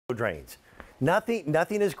drains.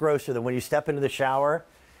 Nothing is grosser than when you step into the shower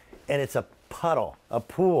and it's a puddle, a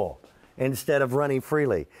pool, instead of running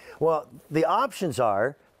freely. Well, the options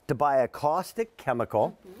are to buy a caustic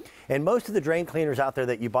chemical, and most of the drain cleaners out there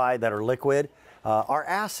that you buy that are liquid are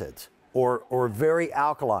acids or very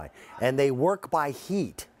alkaline, and they work by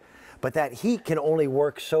heat. But that heat can only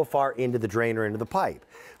work so far into the drain or into the pipe.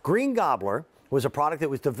 Green Gobbler was a product that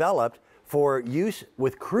was developed for use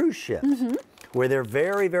with cruise ships, where they're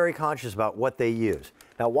very, very conscious about what they use.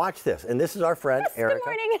 Now watch this, and this is our friend, Erica. Good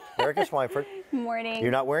morning. Erica Swineford. Morning.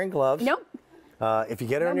 You're not wearing gloves. Nope. If you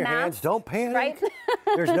get it on your hands, don't panic. Right?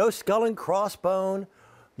 There's no skull and crossbone.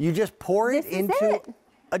 You just pour it into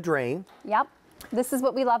a drain. Yep. This is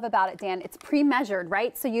what we love about it, Dan. It's pre-measured,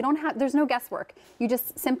 right? So you don't have, there's no guesswork. You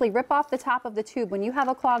just simply rip off the top of the tube. When you have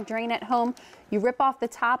a clogged drain at home, you rip off the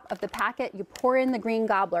top of the packet, you pour in the Green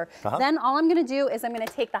Gobbler. Then all I'm gonna do is I'm gonna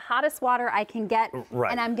take the hottest water I can get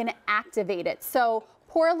and I'm gonna activate it. So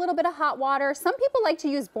pour a little bit of hot water. Some people like to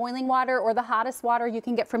use boiling water or the hottest water you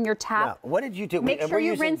can get from your tap. Now, what did you do? Make sure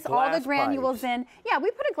you rinse all the granules in. Yeah,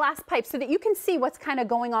 we put a glass pipe so that you can see what's kind of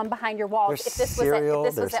going on behind your walls. There's if this cereal,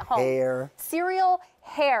 was at home. Hair. Cereal,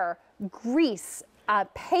 hair, grease,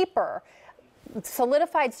 paper,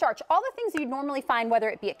 solidified starch, all the things you'd normally find, whether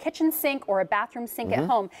it be a kitchen sink or a bathroom sink at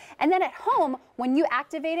home. And then at home, when you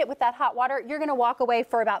activate it with that hot water, you're gonna walk away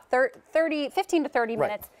for about 15 to 30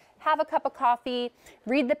 minutes. Have a cup of coffee,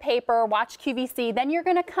 read the paper, watch QVC, then you're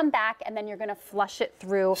gonna come back and then you're gonna flush it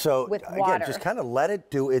through with water. Again, just kind of let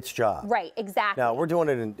it do its job. Right, exactly. Now, we're doing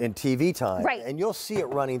it in TV time, and you'll see it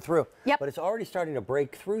running through. Yep. But it's already starting to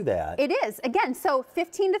break through that. It is. Again, so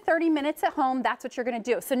 15 to 30 minutes at home, that's what you're gonna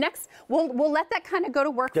do. So next, we'll let that kind of go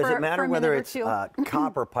to work for a minute or two. Does it matter whether it's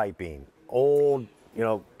copper piping, old,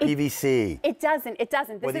 PVC? It doesn't. It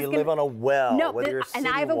doesn't. Whether you live on a well, whether you're and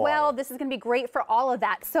I have a well, this is going to be great for all of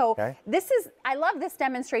that. So I love this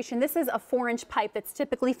demonstration. This is a 4-inch pipe that's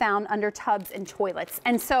typically found under tubs and toilets.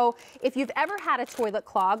 And so if you've ever had a toilet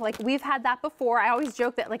clog, like we've had that before, I always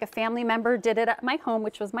joke that like a family member did it at my home,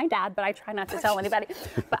 which was my dad, but I try not to tell anybody.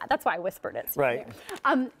 But that's why I whispered it. Right.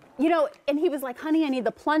 And he was like, honey, I need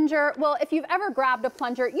the plunger. Well, if you've ever grabbed a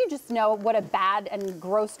plunger, you just know what a bad and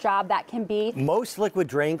gross job that can be. Most liquid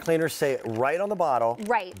drain cleaners say it right on the bottle.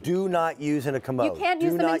 Right. Do not use in a commode. You can't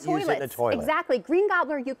use them in toilets. Do not use it in a toilet. Exactly. Green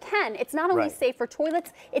Gobbler, you can. It's not only safe for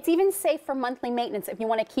toilets, it's even safe for monthly maintenance if you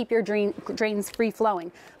want to keep your drains free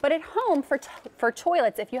flowing. But at home, for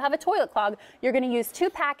toilets, if you have a toilet clog, you're going to use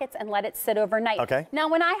 2 packets and let it sit overnight. Okay. Now,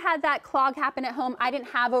 when I had that clog happen at home, I didn't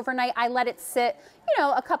have overnight. I let it sit,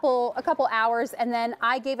 a couple hours, and then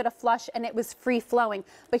I gave it a flush and it was free flowing.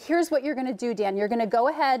 But here's what you're going to do, Dan. You're going to go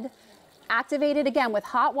ahead, activate it again with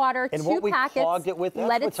hot water, and 2 packets, clogged it with,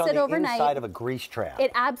 let it sit overnight. Inside of a grease trap.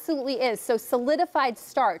 It absolutely is. So solidified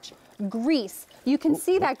starch, grease. You can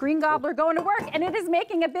see that Green Gobbler going to work, and it is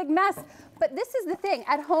making a big mess. But this is the thing.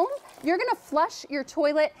 At home, you're going to flush your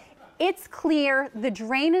toilet. It's clear, the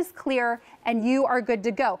drain is clear, and you are good to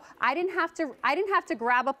go. I didn't have to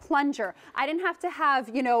grab a plunger. I didn't have to have,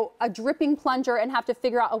 a dripping plunger and have to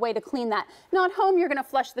figure out a way to clean that. No, at home, you're gonna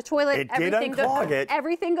flush the toilet.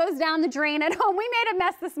 Everything goes down the drain. At home, we made a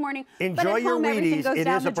mess this morning. Enjoy your Wheaties. It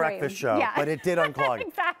is a breakfast show, but it did unclog it.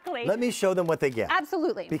 Exactly. Let me show them what they get.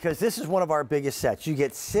 Absolutely. Because this is one of our biggest sets. You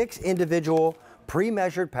get 6 individual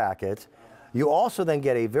pre-measured packets. You also then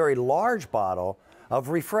get a very large bottle of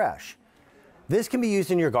Refresh. This can be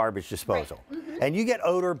used in your garbage disposal. And you get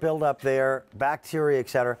odor buildup there, bacteria,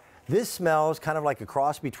 etc. This smells kind of like a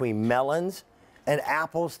cross between melons and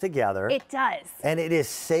apples together. It does. And it is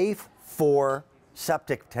safe for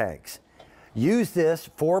septic tanks. Use this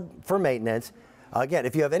for maintenance. Again,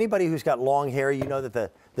 if you have anybody who's got long hair, you know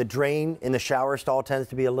that the drain in the shower stall tends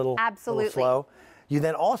to be a little slow. You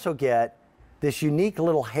then also get this unique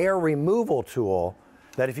little hair removal tool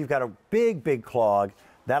that if you've got a big clog,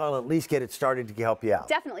 that'll at least get it started to help you out.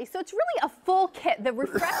 Definitely. So it's really a full kit. The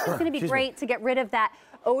Refresh is going to be great to get rid of that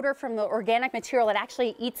odor from the organic material that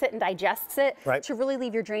actually eats it and digests it to really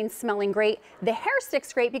leave your drains smelling great. The hair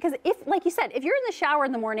stick's great because like you said, if you're in the shower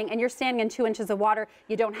in the morning and you're standing in 2 inches of water,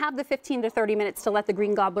 you don't have the 15 to 30 minutes to let the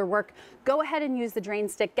Green Gobbler work, go ahead and use the drain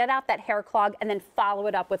stick, get out that hair clog, and then follow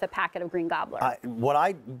it up with a packet of Green Gobbler. What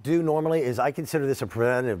I do normally is I consider this a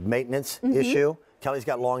preventative maintenance issue. Kelly's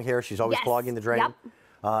got long hair. She's always clogging the drain.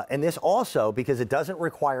 And this also, because it doesn't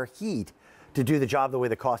require heat to do the job the way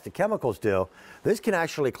the caustic chemicals do, this can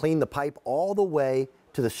actually clean the pipe all the way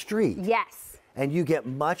to the street. Yes. And you get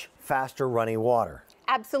much faster running water.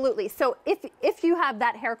 Absolutely. So if you have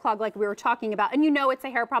that hair clog like we were talking about, and you know it's a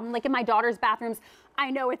hair problem, like in my daughter's bathrooms, I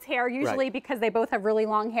know it's hair usually because they both have really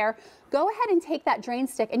long hair. Go ahead and take that drain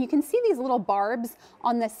stick, and you can see these little barbs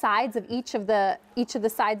on the sides of each of the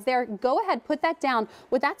sides there. Go ahead, put that down.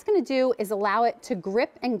 What that's going to do is allow it to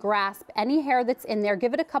grip and grasp any hair that's in there.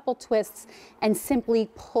 Give it a couple twists and simply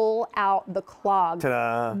pull out the clog.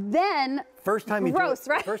 Ta-da. Then First time you gross,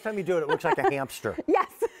 do it, right? First time you do it, it looks like a hamster.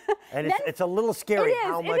 Yes. And it's a little scary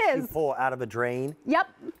how much you is. pull out of a drain. Yep.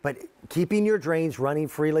 But keeping your drains running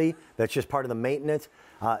freely, that's just part of the maintenance.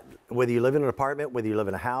 Whether you live in an apartment, whether you live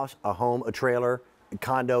in a house, a home, a trailer, a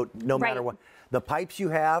condo, no matter what. The pipes you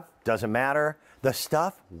have, doesn't matter. The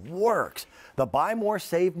stuff works. The buy more,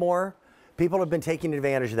 save more, people have been taking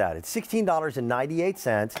advantage of that. It's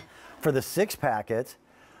 $16.98 for the 6 packets.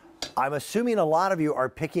 I'm assuming a lot of you are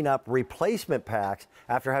picking up replacement packs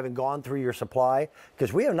after having gone through your supply,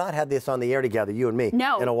 because we have not had this on the air together, you and me, in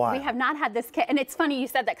a while. No, we have not had this kit. And it's funny you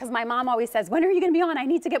said that, because my mom always says, when are you going to be on? I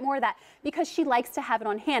need to get more of that, because she likes to have it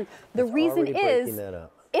on hand. The reason is,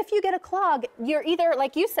 if you get a clog, you're either,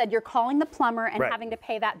 like you said, you're calling the plumber and having to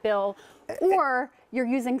pay that bill, or you're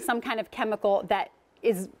using some kind of chemical that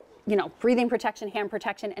is, you know, breathing protection, hand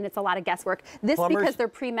protection, and it's a lot of guesswork. This, because they're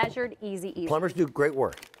pre-measured, easy. Plumbers do great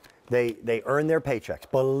work. They earn their paychecks,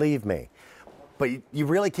 believe me. But you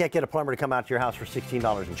really can't get a plumber to come out to your house for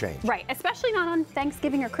 $16 and change. Right, especially not on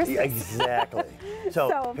Thanksgiving or Christmas. Exactly.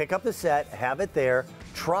 So pick up the set, have it there,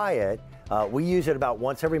 try it. We use it about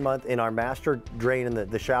once every month in our master drain in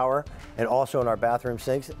the shower, and also in our bathroom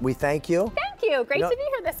sinks. We thank you. Thank you. Great to be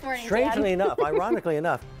here this morning, Strangely enough, ironically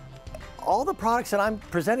enough, all the products that I'm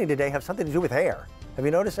presenting today have something to do with hair. Have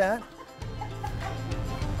you noticed that?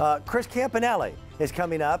 Chris Campanelli is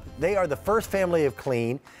coming up. They are the first family of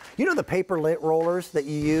clean. You know the paper lint rollers that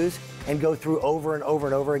you use and go through over and over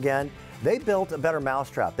and over again? They built a better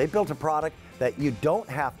mousetrap. They built a product that you don't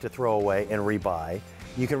have to throw away and rebuy.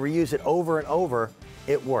 You can reuse it over and over.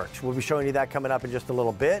 It works. We'll be showing you that coming up in just a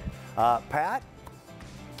little bit. Pat?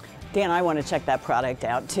 Dan, I want to check that product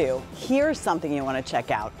out too. Here's something you want to check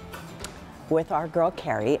out. With our girl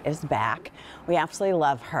Carrie is back. We absolutely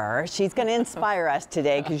love her. She's going to inspire us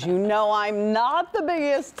today, because you know I'm not the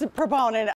biggest proponent